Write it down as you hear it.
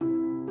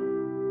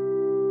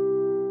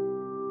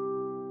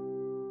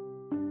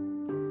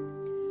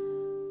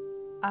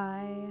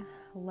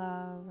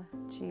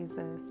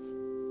Jesus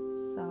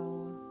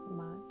so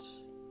much.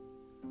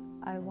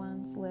 I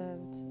once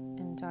lived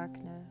in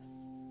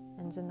darkness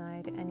and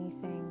denied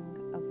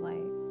anything of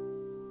light.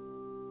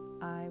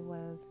 I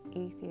was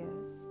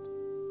atheist.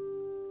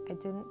 I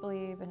didn't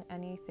believe in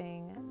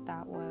anything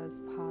that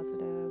was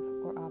positive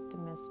or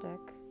optimistic.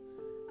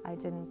 I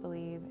didn't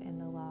believe in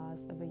the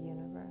laws of the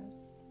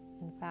universe.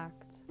 In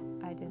fact,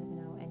 I didn't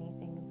know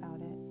anything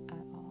about it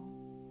at all.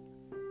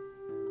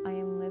 I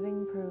am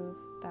living proof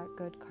that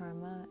good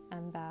karma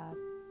and bad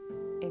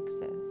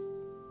exists.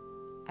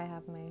 I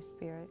have my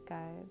spirit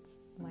guides,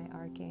 my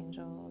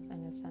archangels,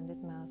 and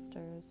ascended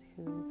masters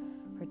who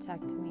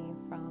protect me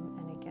from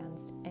and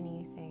against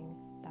anything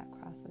that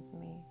crosses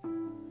me.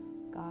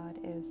 God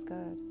is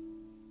good.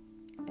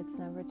 It's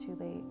never too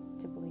late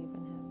to believe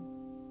in Him.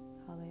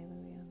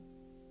 Hallelujah.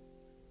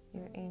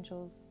 Your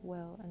angels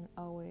will and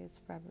always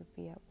forever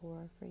be at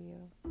war for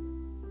you.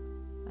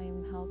 I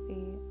am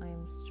healthy, I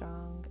am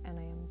strong, and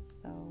I am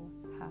so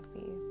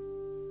happy.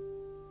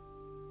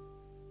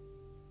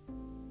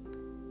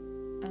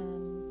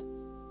 And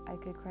I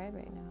could cry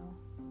right now.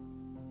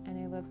 And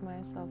I love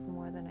myself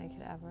more than I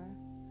could ever.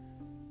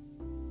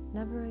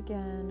 Never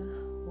again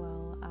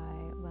will I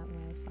let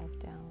myself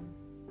down.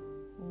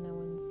 No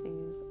one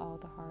sees all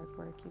the hard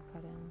work you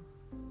put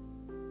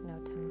in. No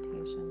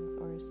temptations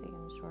or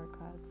Satan's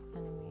shortcuts,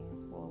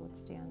 enemies will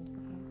withstand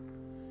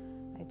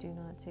me. I do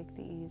not take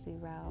the easy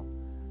route.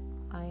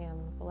 I am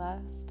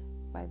blessed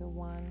by the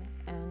one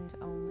and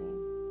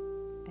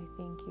only. I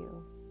thank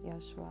you,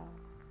 Yeshua.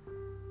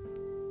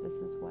 This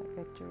is what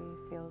victory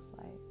feels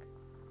like.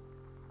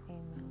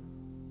 Amen.